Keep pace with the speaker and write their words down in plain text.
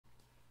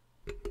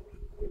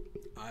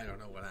I don't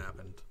know what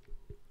happened.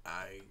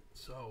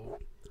 So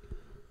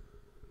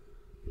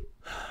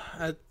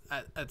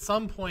at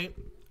some point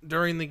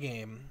during the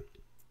game,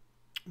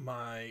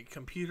 my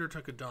computer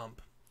took a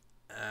dump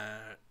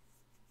at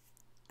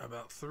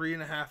about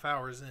 3.5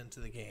 hours into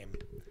the game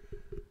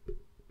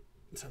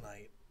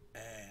tonight,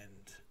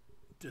 and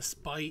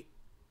despite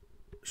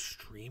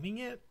streaming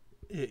it,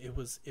 it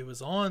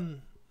was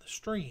on the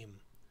stream,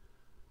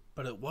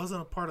 but it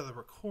wasn't a part of the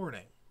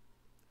recording.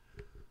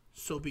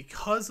 So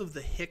because of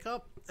the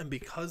hiccup and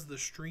because the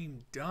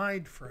stream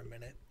died for a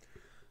minute,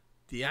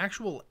 the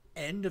actual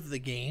end of the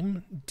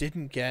game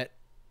didn't get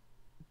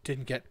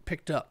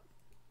picked up,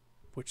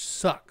 which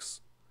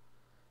sucks.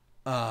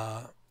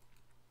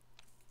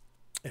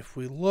 If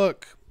we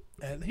look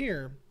at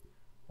here,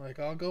 like,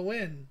 I'll go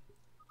in.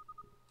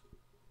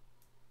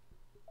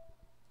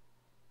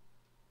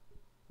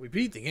 We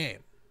beat the game.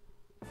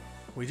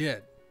 We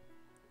did.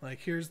 Like,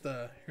 here's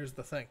the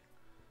thing.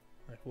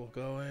 Like, we'll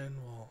go in,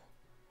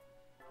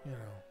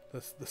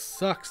 this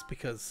sucks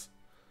because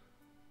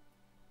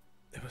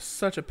it was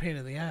such a pain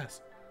in the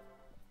ass.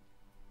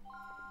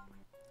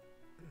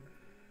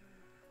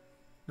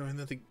 Knowing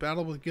that the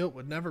battle with guilt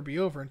would never be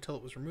over until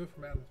it was removed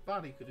from Adam's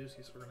body,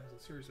 Caduceus organized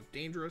a series of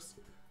dangerous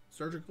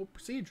surgical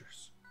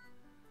procedures.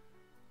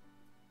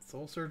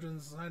 Soul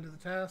surgeons assigned to the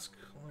task,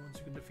 only ones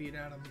who can defeat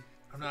Adam.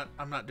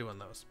 I'm not doing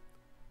those.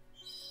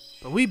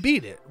 But we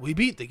beat it. We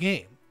beat the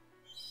game.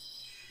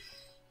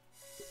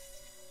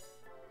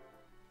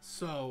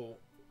 So,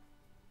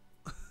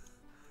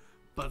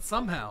 but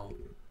somehow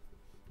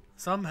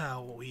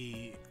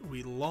we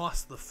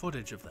lost the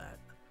footage of that.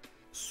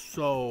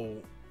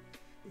 So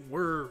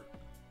you're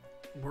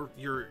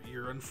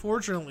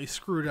unfortunately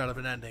screwed out of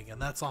an ending,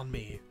 and that's on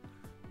me.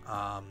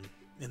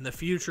 In the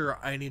future,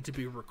 I need to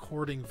be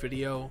recording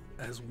video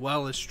as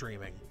well as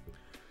streaming.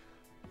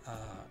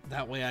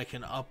 That way I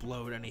can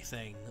upload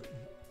anything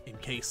in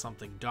case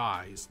something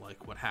dies,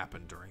 like what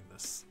happened during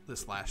this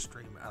last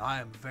stream. And I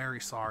am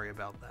very sorry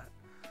about that.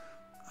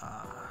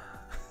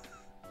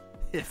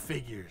 It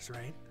figures,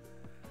 right?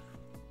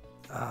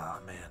 Oh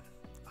man,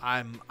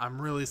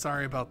 I'm really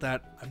sorry about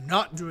that. I'm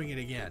not doing it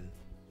again.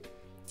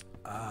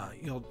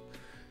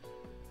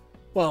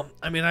 Well,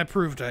 I mean, I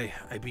proved I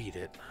beat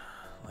it.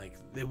 Like,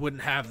 they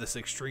wouldn't have this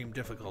extreme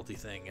difficulty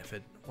thing if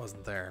it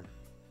wasn't there.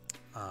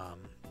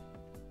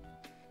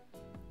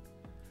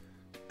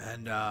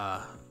 And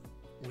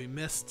we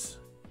missed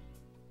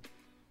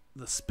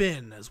the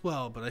spin as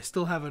well, but I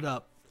still have it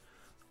up.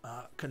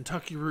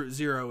 Kentucky Route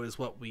Zero is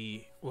what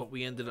we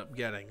ended up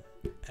getting,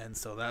 and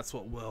so that's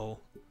what we'll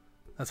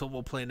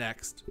play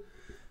next.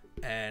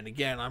 And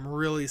again, I'm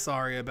really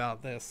sorry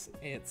about this.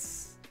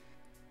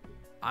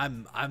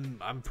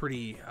 I'm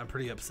pretty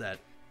upset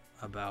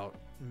about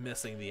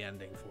missing the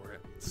ending for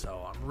it.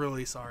 So I'm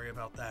really sorry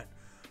about that.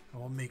 I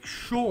will make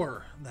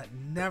sure that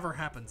never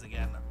happens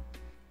again.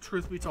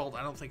 Truth be told,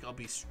 I don't think I'll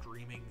be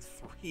streaming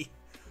 3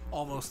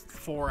 almost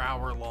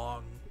 4-hour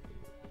long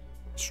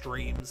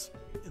streams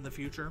in the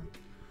future.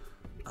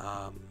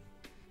 I'll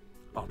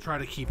try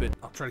to keep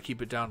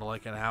it down to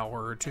like an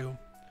hour or 2,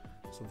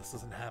 so this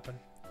doesn't happen.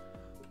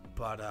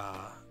 But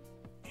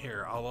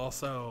here, I'll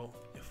also,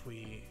 if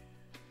we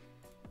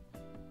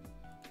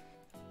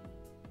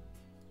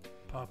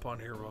pop on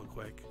here real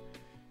quick,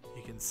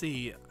 you can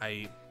see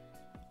I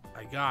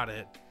got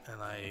it,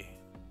 and I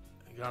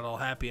got all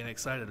happy and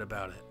excited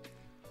about it.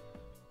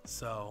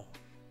 So,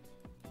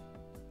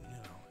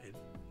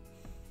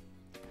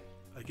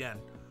 again,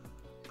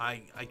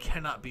 I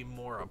cannot be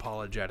more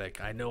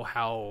apologetic. I know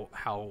how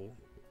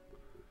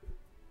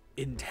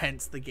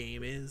intense the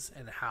game is,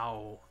 and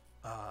how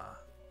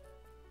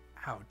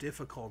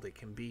difficult it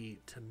can be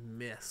to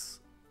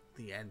miss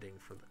the ending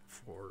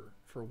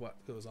for what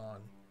goes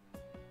on.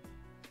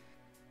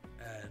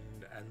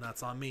 And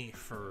that's on me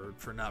for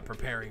not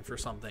preparing for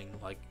something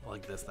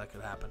like this that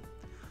could happen.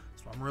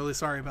 So I'm really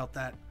sorry about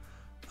that.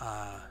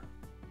 And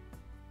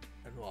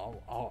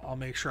I'll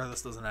make sure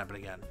this doesn't happen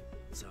again.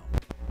 So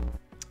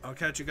I'll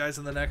catch you guys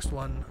in the next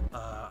one.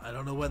 I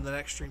don't know when the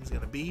next stream is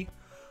gonna be,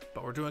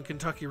 but we're doing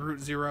Kentucky Route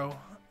Zero,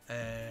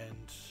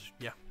 and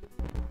yeah,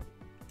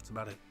 that's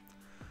about it.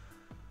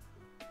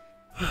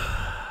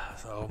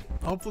 So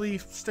hopefully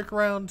stick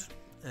around,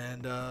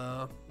 and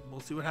we'll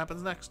see what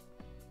happens next.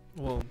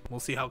 We'll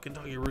see how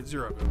Kentucky Route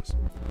Zero goes.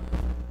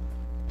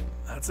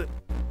 That's it.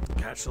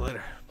 Catch you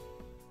later.